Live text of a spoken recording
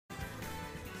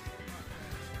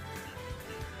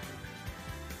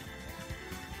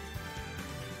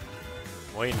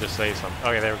Waiting to say something.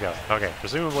 Okay, there we go. Okay,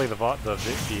 presumably the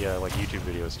like YouTube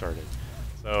video started.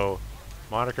 So,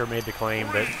 Moniker made the claim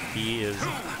that he is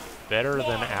better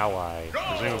than Ally,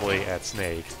 presumably at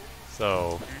Snake.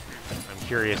 So, I'm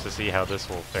curious to see how this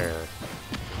will fare.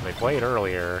 They played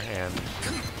earlier, and,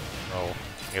 well,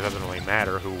 it doesn't really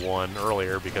matter who won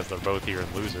earlier because they're both here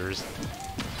in losers.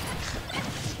 Kind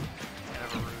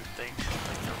of a rude thing,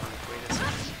 like a rude way to say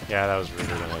it. Yeah, that was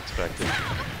ruder than I expected.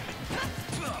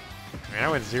 I mean, I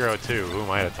went 0-2. Who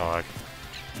am I to talk?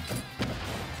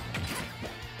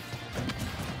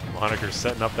 Moniker's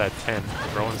setting up that tent,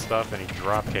 throwing stuff, and he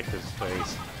drop-kicked his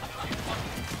face.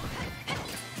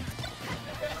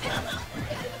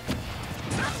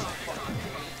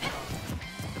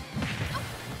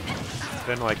 It's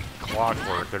been like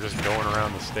clockwork. They're just going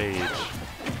around the stage.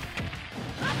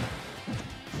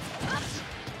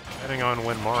 Depending on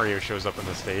when Mario shows up on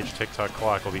the stage, TikTok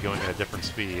clock will be going at a different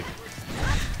speed.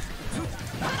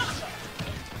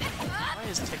 Why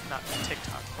is TikTok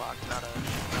clock not a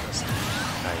stage?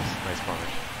 Nice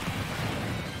punish.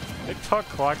 TikTok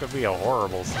clock would be a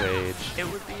horrible stage.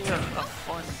 It would be a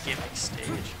fun gimmick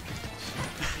stage.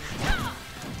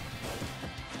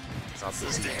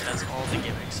 This game has all the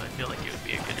gimmicks, so I feel like it would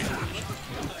be a good solution.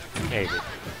 Maybe.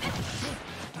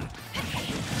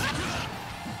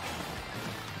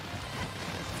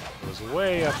 Goes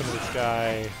way up into the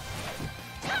sky.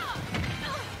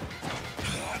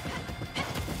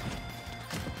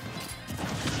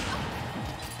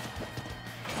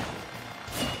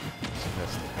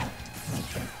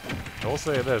 I will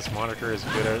say this, Moniker is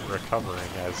good at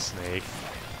recovering as Snake.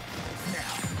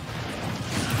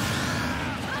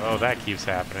 Oh, that keeps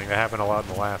happening. That happened a lot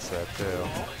in the last set, too.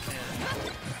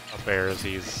 Up air as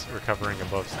he's recovering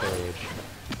above stage.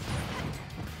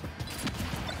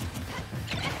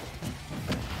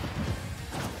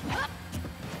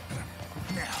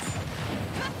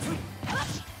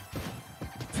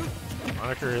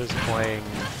 Moniker is playing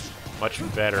much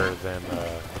better than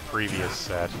the previous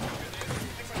set.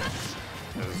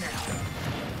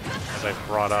 As I've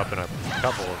brought up in a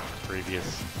couple of previous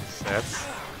sets,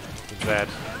 that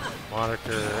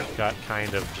Moniker got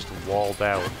kind of just walled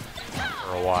out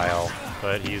for a while,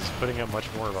 but he's putting up much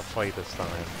more of a fight this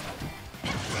time.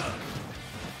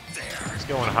 He's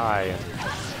going high, and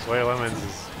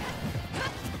SweatyLemons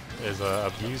is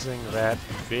abusing that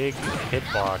big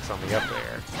hitbox on the up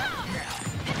air.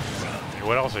 I mean,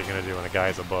 what else are you going to do when a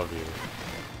guy's above you?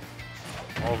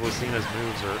 All of Lucina's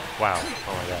moves are... Wow.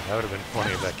 Oh my god, that would have been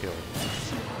funny if that killed.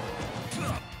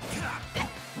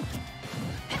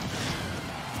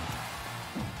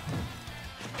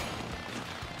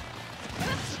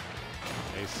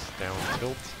 Nice down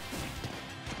tilt.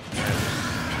 And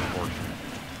unfortunate.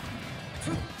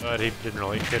 But he didn't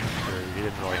really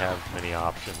have many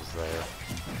options there.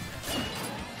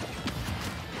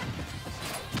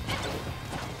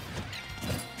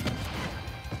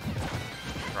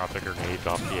 Drop a grenade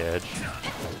off the edge.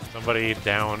 Somebody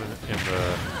down in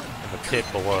the pit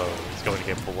below is going to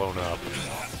get blown up.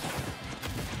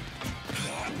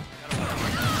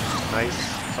 Nice.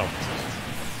 Oh.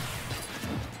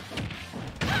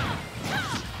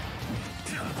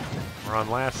 We're on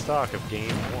last stock of game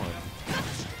 1.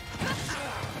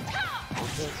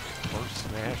 Forward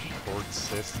smash, forward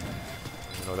assist. I don't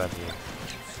even know what that means.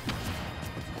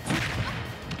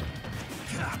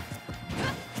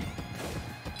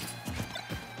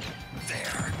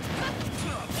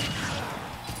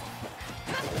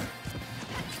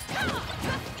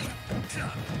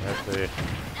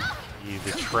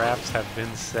 The traps have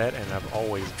been set and have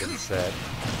always been set.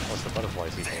 What's the butterfly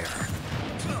sequence?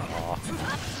 Aw.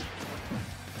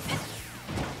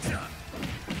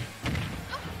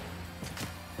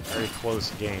 Very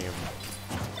close game.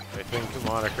 I think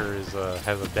Moniker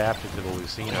has adapted to the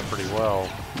Lucina pretty well.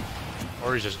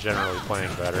 Or he's just generally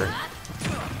playing better.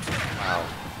 Wow.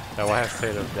 That last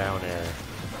hit of down air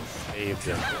saved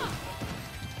him.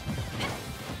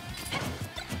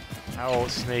 How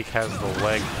Snake has the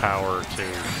leg power to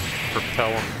propel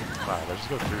him. Wow, let's just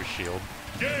go through shield.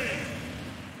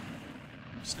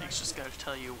 Snake's just gotta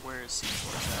tell you where his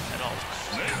C4 at all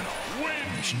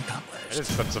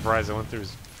times. I'm surprised I went through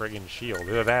his friggin' shield.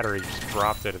 Either that or he just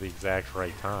dropped it at the exact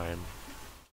right time.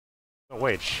 Oh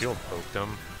wait, shield poked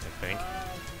him, I think.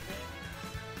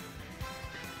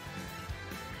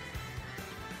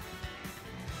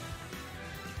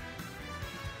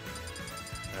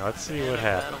 Now let's see what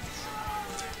happens.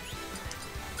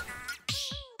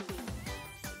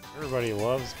 Everybody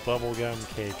loves Bubblegum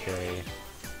KK.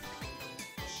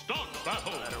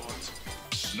 Better ones.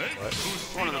 What?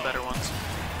 One of the better ones.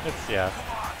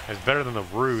 It's better than the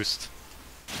Roost.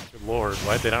 Good lord,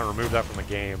 why did they not remove that from the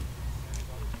game?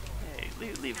 Hey,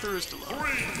 leave the roost alone.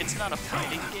 It's not a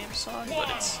fighting game song, but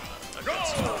it's a good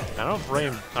song. I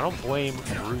don't blame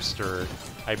Rooster.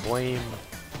 I blame...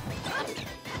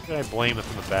 Who did I blame that's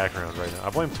in the background right now? I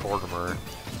blame Tortimer.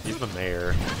 He's the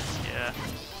mayor. Yeah.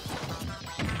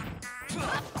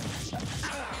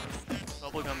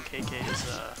 Bubblegum KK's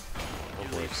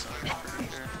belief song, I'm pretty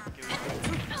sure. Give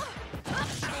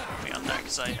me on that,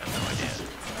 because I have no idea.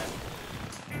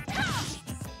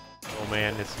 Oh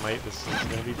man, this is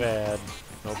gonna be bad.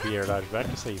 No air dodge, back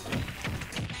to safety.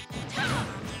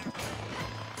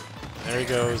 There he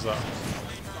goes up.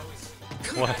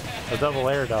 What? A double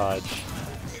air dodge.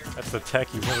 That's the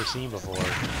tech you've never seen before.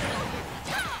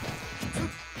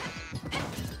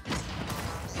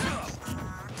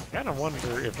 I kind of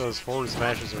wonder if those forward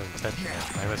smashes are intentional.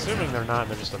 I'm assuming they're not,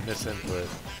 they're just a misinput.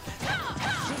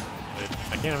 But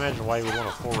I can't imagine why you would want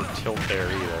a forward tilt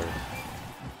there either.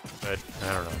 But,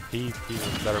 I don't know. He's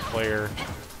a better player,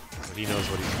 but he knows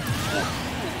what he's...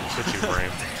 Should you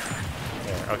frame.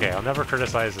 There. Okay, I'll never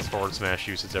criticize his forward smash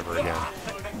usage ever again.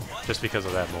 Just because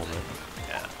of that moment.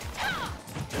 Yeah.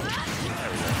 There we go.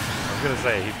 I was gonna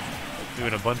say, he's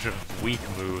doing a bunch of weak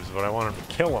moves, but I want him to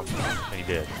kill him, and he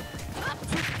did.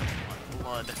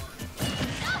 Blood.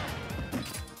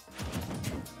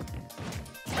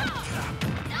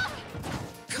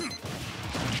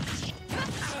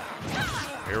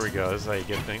 Here we go. This is how you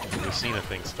get the Lucina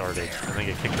thing started, and then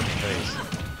get kicked in the face.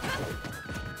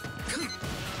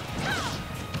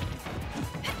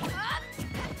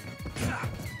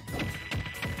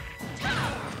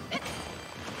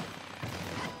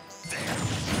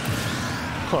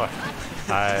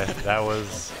 That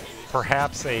was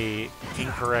perhaps a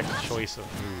incorrect choice of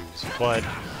moves, but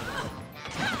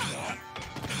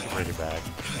bring it back.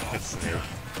 It's Snake.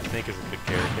 Snake is a good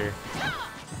character.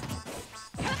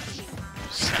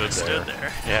 Stood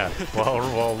there. Yeah.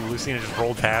 Well, Lucina just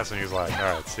rolled past and he was like,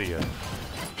 "All right, see ya."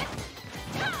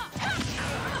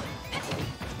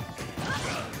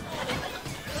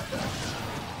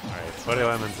 All right,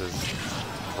 SweatyLemons is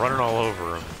running all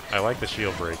over him. I like the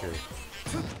shield breaker.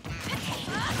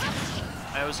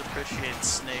 I always appreciate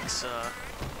Snake's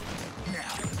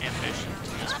ambition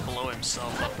to just blow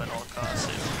himself up at all costs.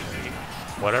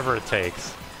 Whatever it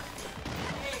takes.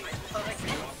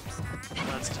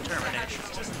 That's determination.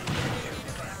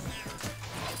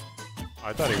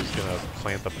 I thought he was gonna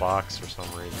plant the box for some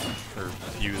reason, or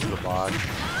use the box.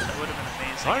 That would have been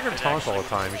amazing. Moniker taunts all the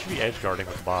time. He should be edge guarding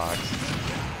with the box.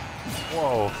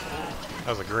 Whoa,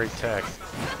 that was a great tech.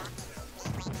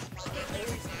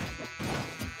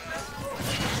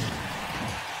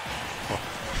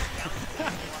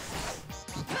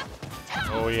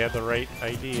 Oh, he had the right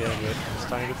idea, but just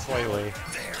timed it slightly.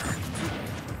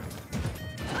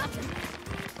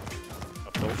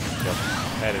 Up tilt. Yep.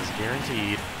 That is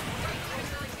guaranteed.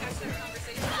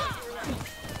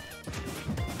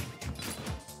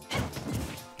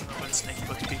 When Snake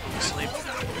puts people to sleep.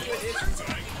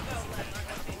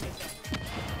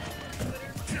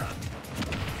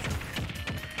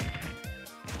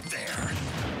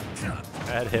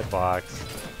 That hitbox.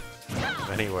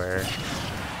 Anywhere.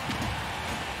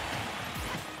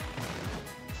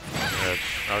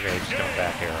 Okay, just gonna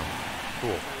back air him.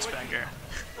 Cool. It's back air.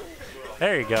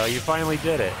 There you go, you finally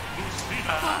did it.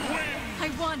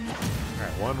 I won.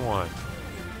 Alright, 1-1.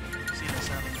 Lucina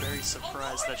sounding very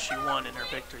surprised that she won in her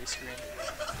victory screen.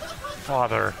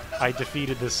 Father, I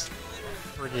defeated this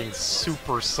frigging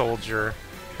super soldier.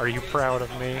 Are you proud of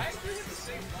me?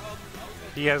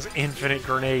 He has infinite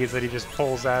grenades that he just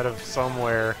pulls out of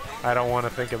somewhere. I don't want to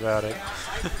think about it.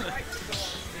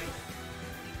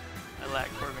 I lack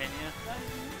Cormania.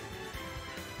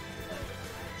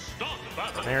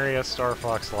 Area Star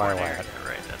Fox Lilat.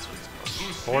 Right, that's what it's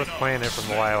called. Fourth planet from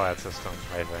the Lilat system,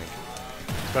 I think.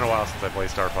 It's been a while since I played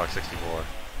Star Fox 64.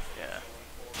 Yeah.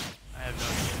 I have no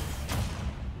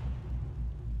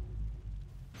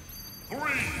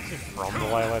idea. From the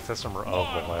Lilat system or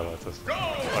of the Lilat system?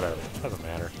 Whatever, doesn't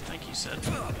matter. I think you said.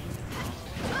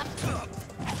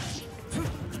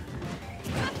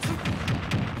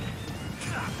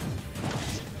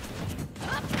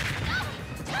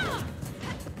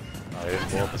 I didn't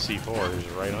blow up the C4, it was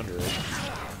right under it.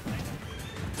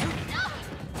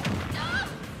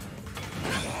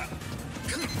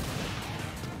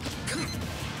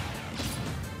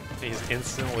 He's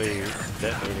instantly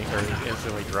detonating, or he's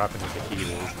instantly dropping the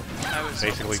fajitas.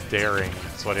 Basically daring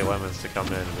SweatyLemons to come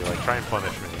in and be like, try and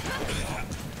punish me.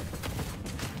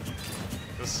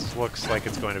 This looks like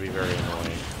it's going to be very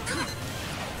annoying.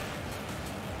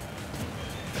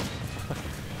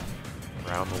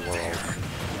 Around the world.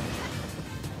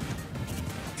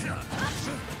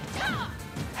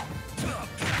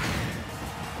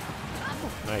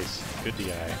 Good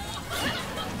DI.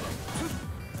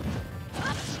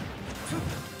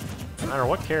 No matter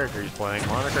what character he's playing,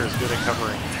 Moniker is good at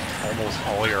covering almost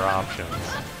all your options.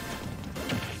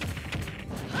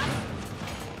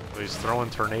 So he's throwing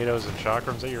tornadoes and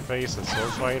chakrams at your face as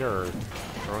Sword Fighter, or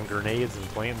throwing grenades and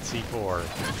planting C4.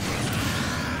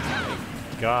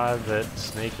 Thank God that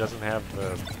Snake doesn't have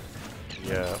the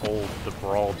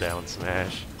brawl down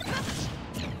smash.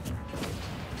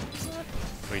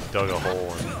 So he dug a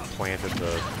hole and planted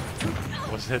the...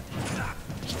 what's it?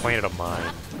 Just planted a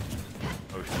mine.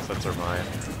 Ocean sets are mine.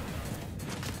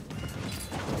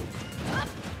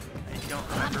 I don't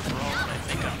remember Brawl, but I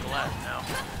think I'm glad now.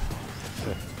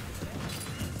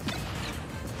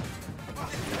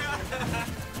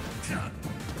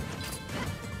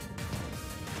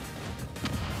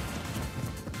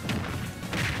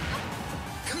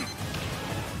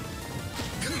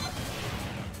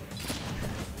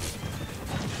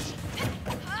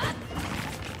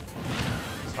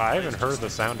 'Cause I haven't heard the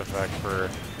sound effect for,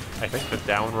 I think, the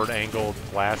downward angled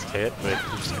last hit, but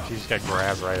he just got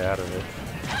grabbed right out of it.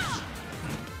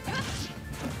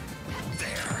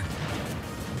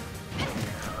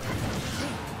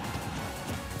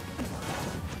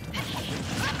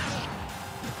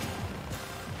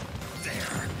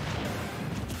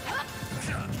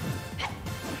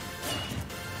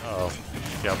 Oh,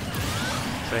 yep.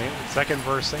 Same, second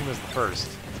verse, same as the first.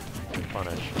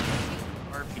 Punish.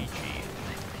 RPG.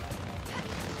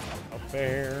 Up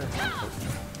there.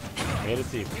 Made it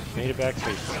deep. Made it back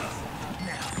safely.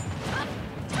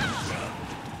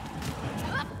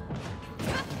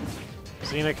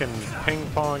 Lucina can ping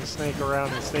pong Snake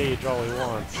around the stage all he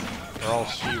wants. Or all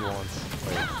she wants.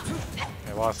 Wait.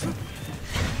 I lost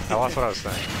what I was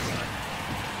saying.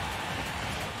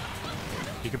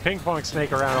 You can ping pong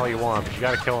Snake around all you want, but you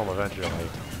gotta kill him eventually.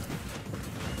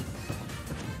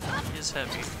 He is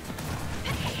heavy.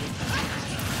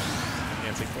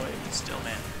 Dancing blade. Still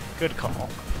man. Good call.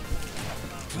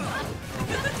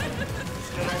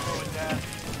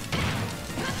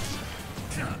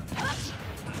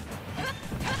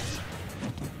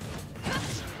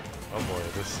 Oh boy,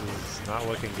 this is not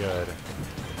looking good.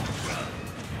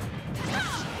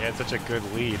 He had such a good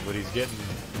lead, but he's getting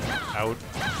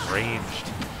outranged.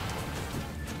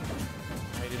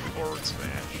 I did forward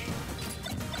smash.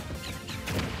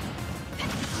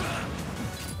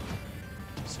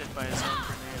 He's hit by his own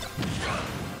grenade.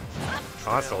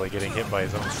 Constantly getting hit by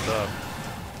his own stuff.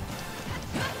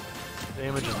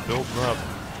 Damage is building up.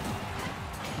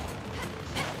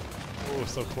 Oh,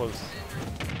 so close.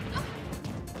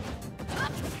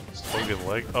 Spoken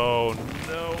leg. Oh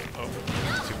no! Oh,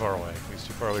 he's too far away. He's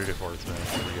too far away to do forward smash.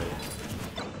 There we go.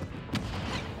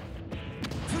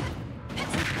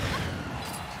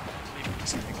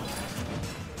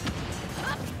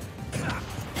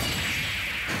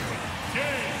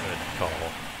 Good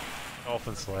call.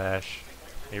 Dolphin slash.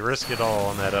 He risked it all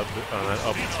on that up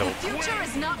tilt. The future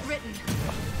is not written.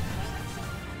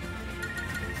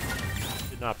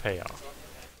 Did not pay off.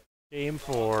 Game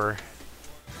 4.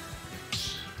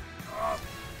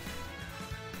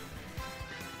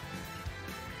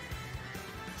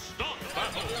 Stop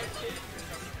battle!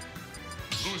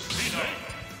 Lucina!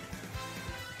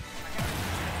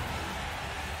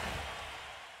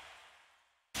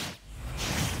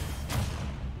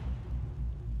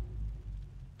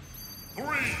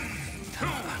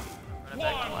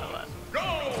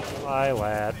 Hi,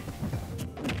 lad.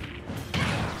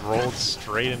 Rolled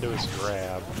straight into his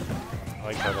grab. I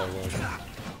like how that looked.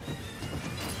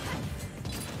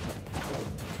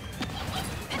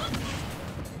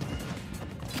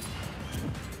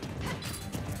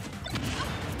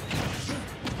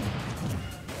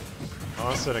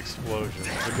 Constant explosions.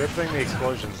 It's a good thing the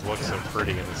explosions look so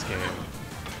pretty in this game.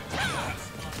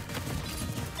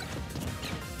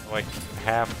 Like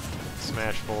half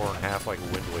Smash 4 and half like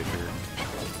Wind Waker.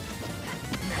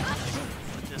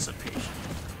 Dissipation.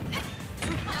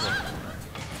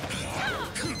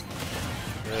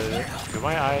 Did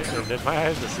my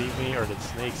eyes deceive me, or did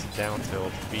Snake's down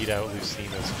tilt beat out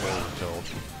Lucina's forward tilt?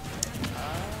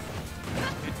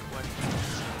 Good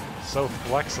question. So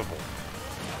flexible.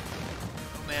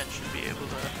 No man should be able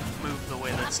to move the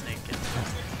way that Snake can.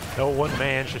 No one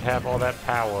man should have all that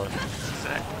power.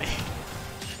 Exactly.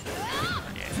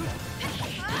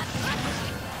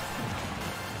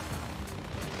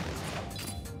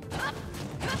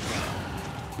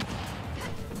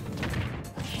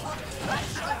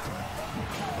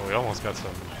 We almost got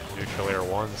some neutral air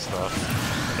 1 stuff.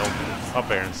 Nope,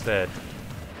 up air instead.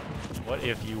 What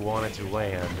if you wanted to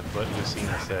land, but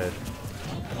Lucina said,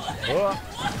 "Oh."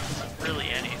 Really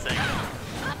anything.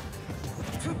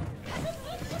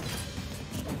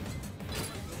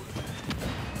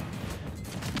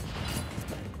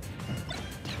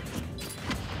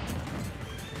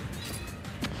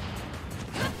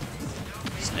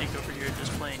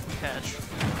 catch.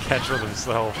 Catch with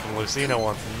himself, and Lucina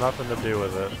wants nothing to do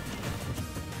with it.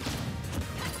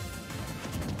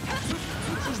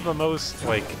 This is the most,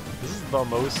 like, this is the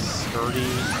most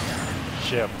sturdy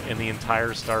ship in the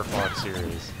entire Star Fox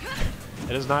series.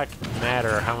 It does not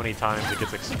matter how many times it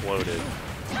gets exploded.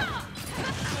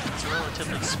 It's a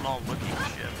relatively small looking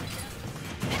ship.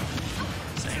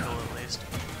 This angle at least.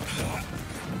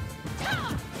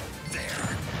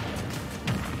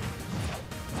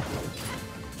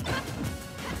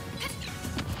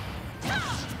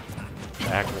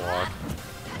 Backwalk.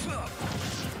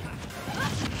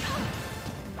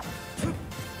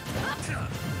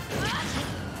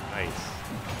 Nice.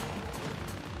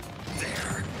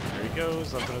 There he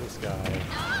goes, up into the sky.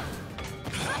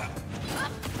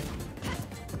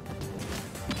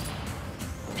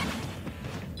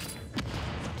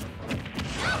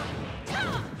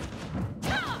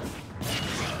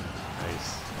 Nice.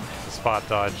 The spot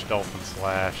dodge, Dolphin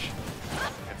Slash.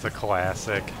 It's a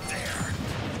classic.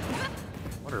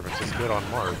 I wonder if it's just good on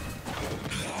Marth.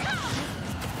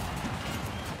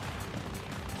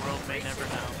 World may never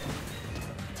know.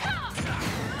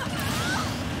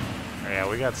 Yeah,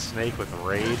 we got Snake with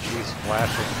Rage. He's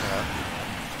flashing.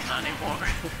 Not anymore.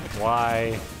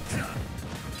 Why?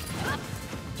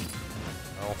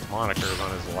 Well, Moniker's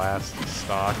on his last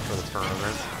stock for the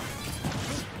tournament.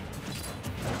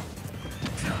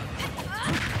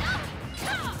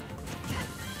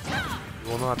 He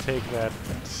will not take that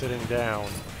sitting down.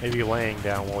 Maybe laying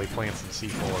down while he plants in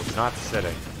C4, but not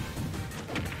sitting.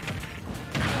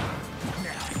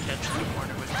 Catch the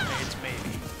corner with grenades,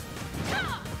 maybe.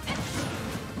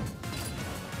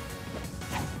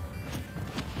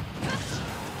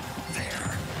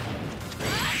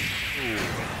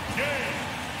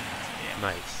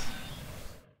 Nice.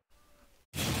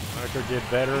 Moniker did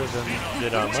better than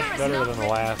much better than the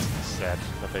last set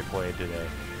that they played today.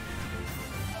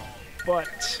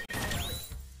 But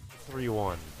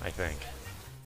 3-1, I think.